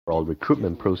overall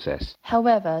recruitment process.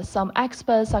 However, some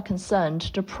experts are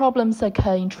concerned the problems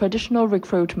occur in traditional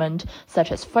recruitment,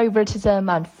 such as favoritism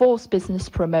and false business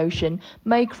promotion,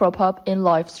 may crop up in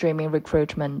live streaming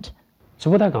recruitment. 直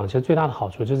播带岗其实最大的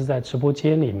好处就是在直播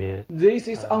间里面。This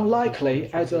is unlikely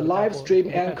as a live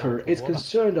stream anchor is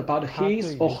concerned about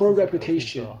his or her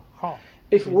reputation.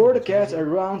 If word gets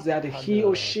around that he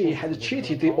or she has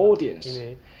cheated the audience,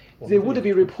 they would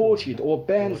be reported or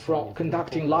banned from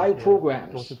conducting live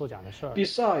programs.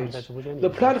 Besides, the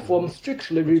platform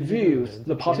strictly reviews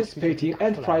the participating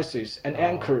enterprises and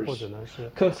anchors,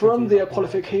 confirm their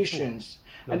qualifications,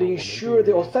 and ensure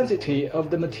the authenticity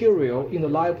of the material in the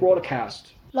live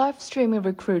broadcast. Live streaming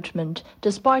recruitment,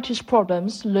 despite its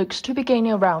problems, looks to be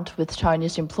gaining ground with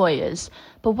Chinese employers.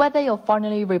 But whether it'll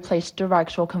finally replace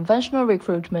direct or conventional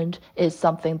recruitment is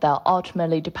something that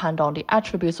ultimately depends on the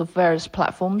attributes of various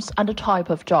platforms and the type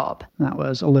of job. That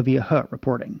was Olivia He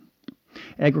reporting.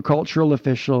 Agricultural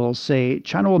officials say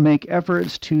China will make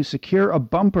efforts to secure a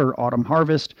bumper autumn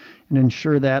harvest and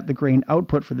ensure that the grain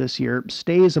output for this year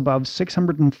stays above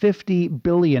 650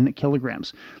 billion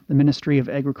kilograms. The Ministry of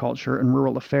Agriculture and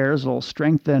Rural Affairs will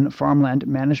strengthen farmland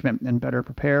management and better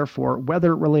prepare for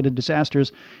weather-related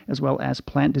disasters as well as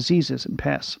plant diseases and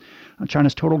pests.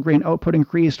 China's total grain output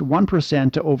increased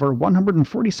 1% to over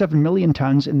 147 million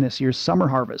tons in this year's summer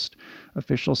harvest.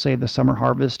 Officials say the summer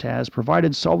harvest has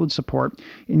provided solid support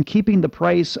in keeping the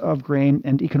price of grain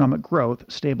and economic growth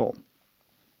stable.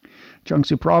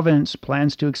 Jiangsu Province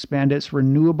plans to expand its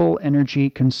renewable energy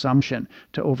consumption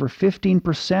to over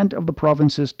 15% of the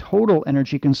province's total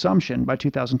energy consumption by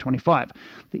 2025.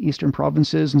 The eastern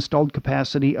province's installed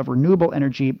capacity of renewable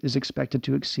energy is expected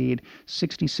to exceed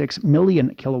 66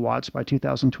 million kilowatts by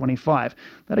 2025.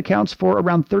 That accounts for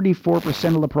around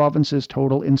 34% of the province's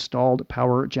total installed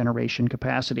power generation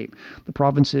capacity. The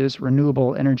province's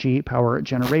renewable energy power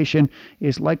generation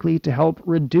is likely to help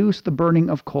reduce the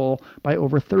burning of coal by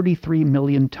over 33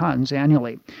 million tons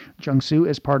annually. Jiangsu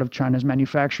is part of China's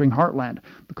manufacturing heartland.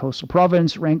 The coastal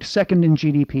province ranked second in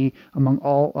GDP among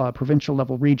all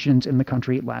provincial-level regions in the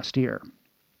country last year.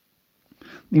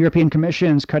 The European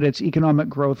Commission has cut its economic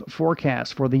growth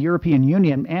forecast for the European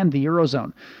Union and the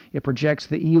Eurozone. It projects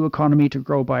the EU economy to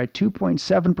grow by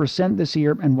 2.7% this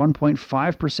year and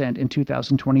 1.5% in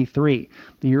 2023.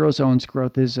 The Eurozone's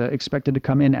growth is expected to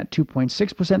come in at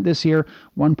 2.6% this year,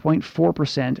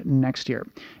 1.4% next year.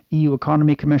 EU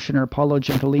Economy Commissioner Paolo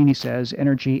Gentiloni says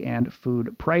energy and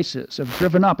food prices have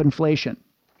driven up inflation.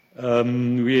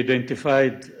 We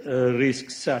identified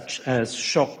risks such as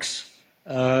shocks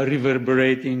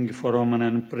reverberating from an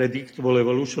unpredictable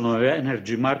evolution of the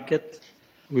energy market.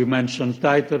 We mentioned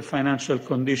tighter financial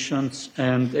conditions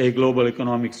and a global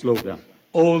economic slowdown.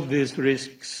 All these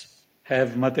risks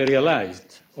have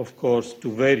materialized, of course,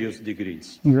 to various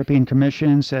degrees. The European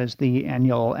Commission says the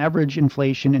annual average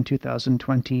inflation in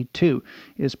 2022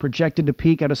 is projected to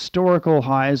peak at historical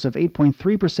highs of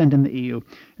 8.3% in the EU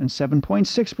and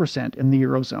 7.6% in the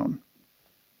Eurozone.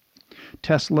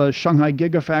 Tesla's Shanghai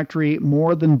Gigafactory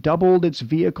more than doubled its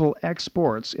vehicle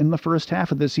exports in the first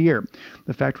half of this year.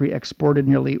 The factory exported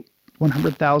nearly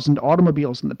 100,000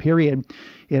 automobiles in the period.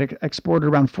 It exported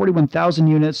around 41,000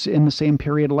 units in the same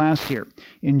period last year.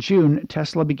 In June,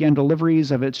 Tesla began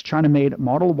deliveries of its China-made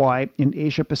Model Y in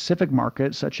Asia-Pacific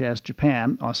markets such as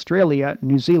Japan, Australia,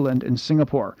 New Zealand, and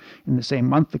Singapore. In the same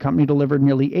month, the company delivered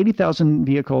nearly 80,000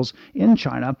 vehicles in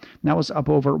China. That was up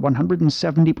over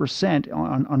 170%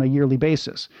 on a yearly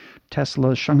basis.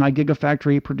 Tesla's Shanghai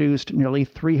Gigafactory produced nearly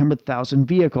 300,000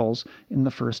 vehicles in the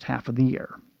first half of the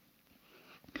year.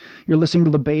 You're listening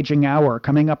to the Beijing Hour.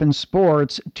 Coming up in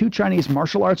sports, 2 Chinese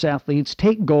martial arts athletes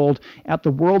take gold at the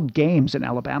World Games in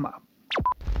Alabama.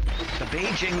 The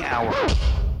Beijing Hour.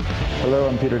 Hello,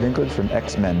 I'm Peter Dinklage from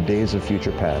X-Men Days of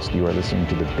Future Past. You are listening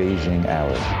to the Beijing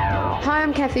Hour. Hi,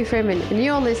 I'm Kathy Freeman, and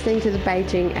you're listening to the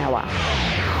Beijing Hour.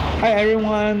 Hi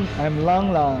everyone, I'm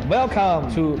Lang Lang. Welcome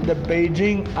to the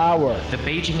Beijing Hour. The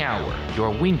Beijing Hour, your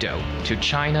window to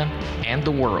China and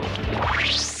the world.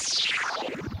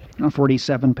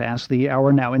 47 past the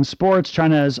hour now. In sports,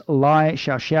 China's Lai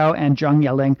Xiaoxiao and Zhang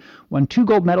Yaling won 2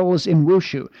 gold medals in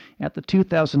wushu at the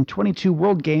 2022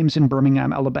 World Games in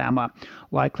Birmingham, Alabama.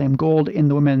 Lai claimed gold in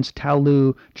the women's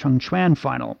Taolu Chengchuan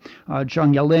final.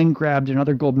 Zhang Yaling grabbed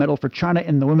another gold medal for China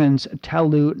in the women's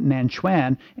Taolu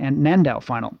Nanchuan and Nandao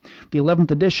final. The 11th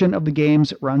edition of the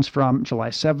Games runs from July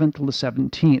 7th to the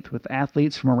 17th, with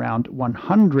athletes from around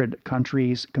 100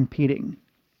 countries competing.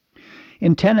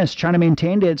 In tennis, China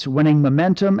maintained its winning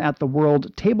momentum at the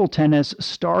World Table Tennis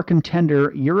Star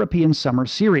Contender European Summer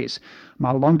Series.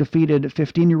 Ma Long defeated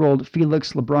 15-year-old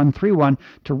Felix Lebrun 3-1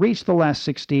 to reach the last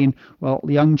 16, while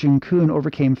Liang Jingkun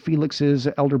overcame Felix's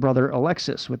elder brother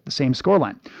Alexis with the same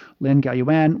scoreline. Lin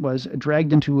Gaoyuan was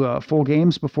dragged into full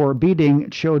games before beating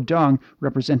Qiu Deng,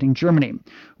 representing Germany.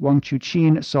 Wang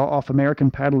Chuqin saw off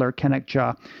American paddler Kenneth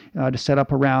Jia to set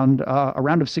up a round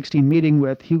of 16 meeting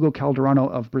with Hugo Calderano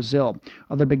of Brazil.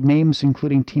 Other big names,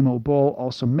 including Timo Boll,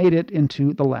 also made it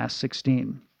into the last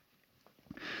 16.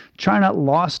 China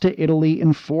lost to Italy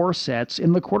in 4 sets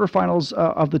in the quarterfinals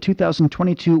of the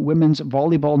 2022 Women's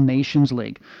Volleyball Nations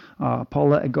League.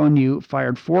 Paula Egonu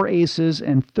fired 4 aces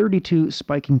and 32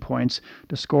 spiking points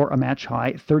to score a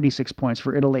match-high 36 points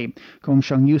for Italy. Gong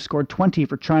Shengyu scored 20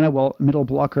 for China, while middle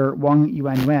blocker Wang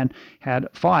Yuanyuan had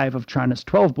 5 of China's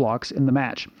 12 blocks in the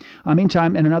match.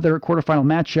 Meantime, in another quarterfinal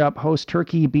matchup, host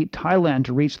Turkey beat Thailand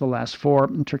to reach the last 4.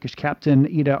 Turkish captain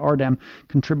Ida Ardem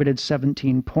contributed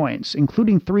 17 points,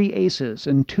 including 3 aces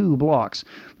and 2 blocks.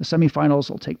 The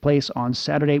semifinals will take place on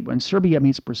Saturday when Serbia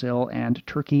meets Brazil and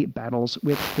Turkey battles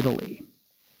with Italy.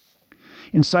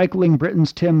 In cycling,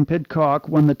 Britain's Tim Pidcock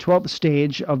won the 12th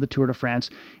stage of the Tour de France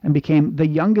and became the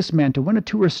youngest man to win a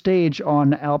Tour stage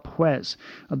on Alpe d'Huez.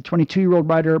 The 22-year-old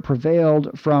rider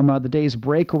prevailed from the day's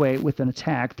breakaway with an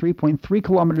attack 3.3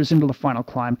 kilometers into the final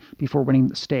climb before winning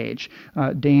the stage.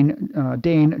 Jonas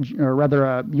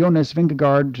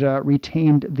Vingegaard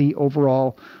retained the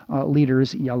overall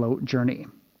leader's yellow journey.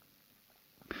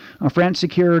 France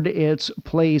secured its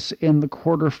place in the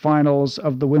quarterfinals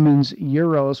of the Women's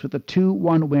Euros with a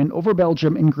 2-1 win over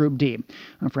Belgium in Group D.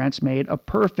 France made a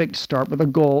perfect start with a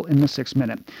goal in the 6th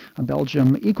minute.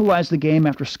 Belgium equalized the game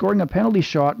after scoring a penalty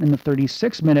shot in the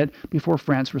 36th minute before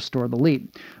France restored the lead.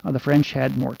 The French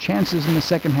had more chances in the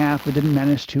second half but didn't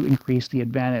manage to increase the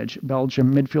advantage.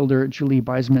 Belgium midfielder Julie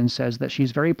Buysman says that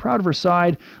she's very proud of her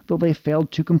side, though they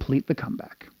failed to complete the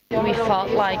comeback. We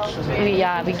felt like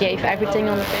we gave everything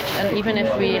on the pitch, and even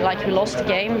if we lost the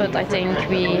game, but I think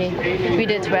we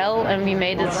did well, and we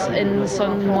made it in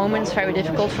some moments very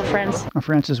difficult for France.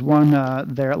 France has won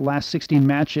their last 16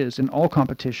 matches in all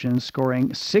competitions,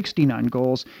 scoring 69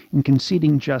 goals and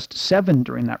conceding just 7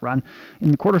 during that run.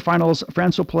 In the quarterfinals,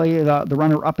 France will play the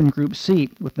runner-up in Group C,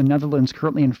 with the Netherlands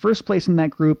currently in first place in that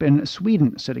group and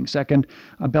Sweden sitting second.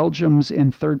 Belgium's in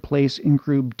third place in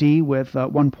Group D with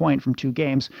 1 point from 2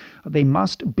 games. They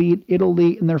must beat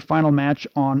Italy in their final match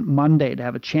on Monday to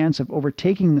have a chance of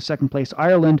overtaking the second-place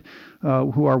Ireland,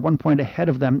 who are 1 point ahead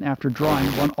of them after drawing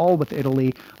 1-1 with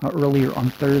Italy earlier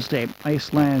on Thursday.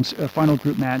 Iceland's final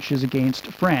group match is against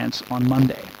France on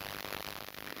Monday.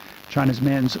 China's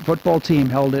men's football team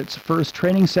held its first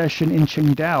training session in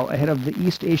Qingdao ahead of the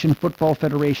East Asian Football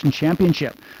Federation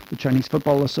Championship. The Chinese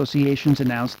Football Associations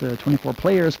announced the 24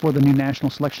 players for the new national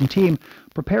selection team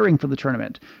preparing for the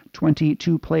tournament.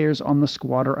 22 players on the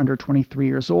squad are under 23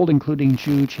 years old, including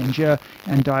Zhu Qianjie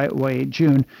and Dai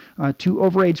Wei-jun. 2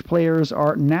 overage players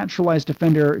are naturalized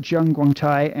defender Jiang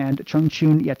Guangtai and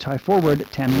Chengchun Yetai forward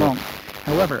Tan Long.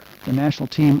 However, the national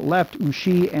team left Wu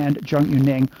Shi and Zhang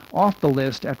Yuning off the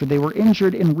list after they were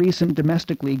injured in recent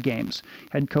domestic league games.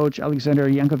 Head coach Alexander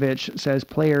Yankovic says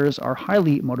players are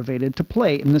highly motivated to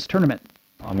play in this tournament.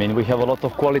 I mean, we have a lot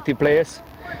of quality players,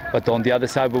 but on the other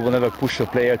side, we will never push a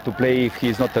player to play if he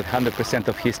is not at 100%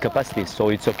 of his capacity. So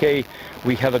it's okay.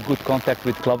 We have a good contact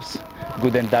with clubs,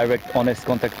 good and direct, honest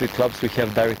contact with clubs. We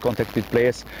have direct contact with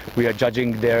players. We are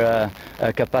judging their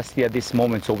capacity at this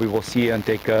moment, so we will see and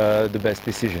take the best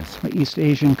decisions. The East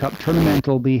Asian Cup tournament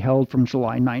will be held from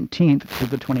July 19th to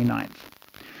the 29th.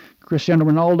 Cristiano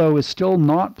Ronaldo is still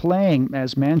not playing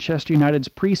as Manchester United's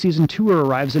preseason tour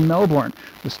arrives in Melbourne.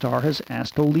 The star has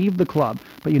asked to leave the club,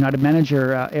 but United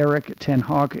manager Erik ten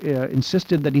Hag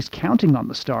insisted that he's counting on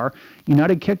the star.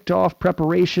 United kicked off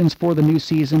preparations for the new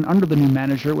season under the new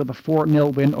manager with a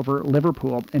 4-0 win over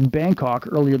Liverpool in Bangkok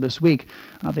earlier this week.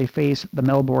 They face the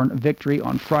Melbourne Victory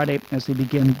on Friday as they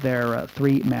begin their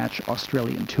 3-match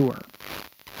Australian tour.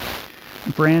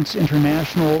 France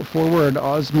international forward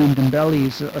Ousmane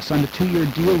Dembele signed a 2-year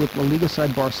deal with La Liga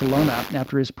side Barcelona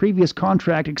after his previous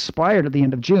contract expired at the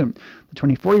end of June. The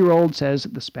 24-year-old says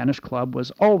the Spanish club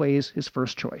was always his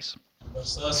first choice.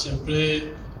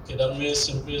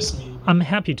 I'm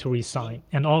happy to resign,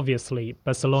 and obviously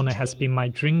Barcelona has been my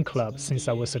dream club since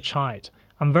I was a child.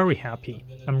 I'm very happy.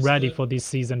 I'm ready for this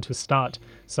season to start,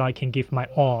 so I can give my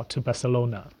all to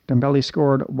Barcelona. Dembele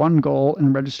scored 1 goal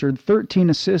and registered 13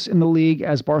 assists in the league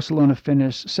as Barcelona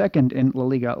finished second in La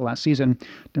Liga last season.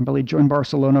 Dembele joined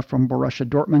Barcelona from Borussia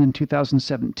Dortmund in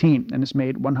 2017 and has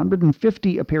made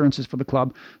 150 appearances for the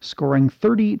club, scoring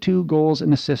 32 goals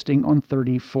and assisting on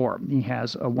 34. He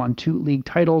has won 2 league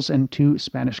titles and 2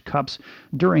 Spanish Cups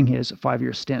during his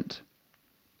 5-year stint.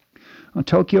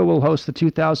 Tokyo will host the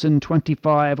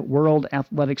 2025 World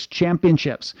Athletics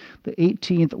Championships. The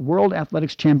 18th World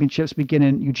Athletics Championships begin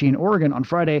in Eugene, Oregon on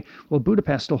Friday, while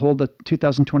Budapest will hold the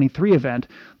 2023 event.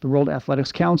 The World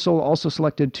Athletics Council also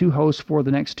selected 2 hosts for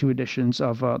the next 2 editions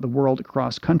of the World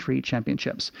Cross Country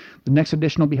Championships. The next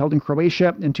edition will be held in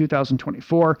Croatia in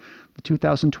 2024. The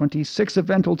 2026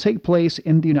 event will take place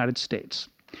in the United States.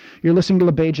 You're listening to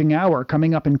the Beijing Hour.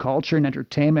 Coming up in culture and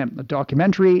entertainment, a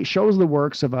documentary shows the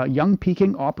works of a young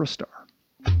Peking opera star.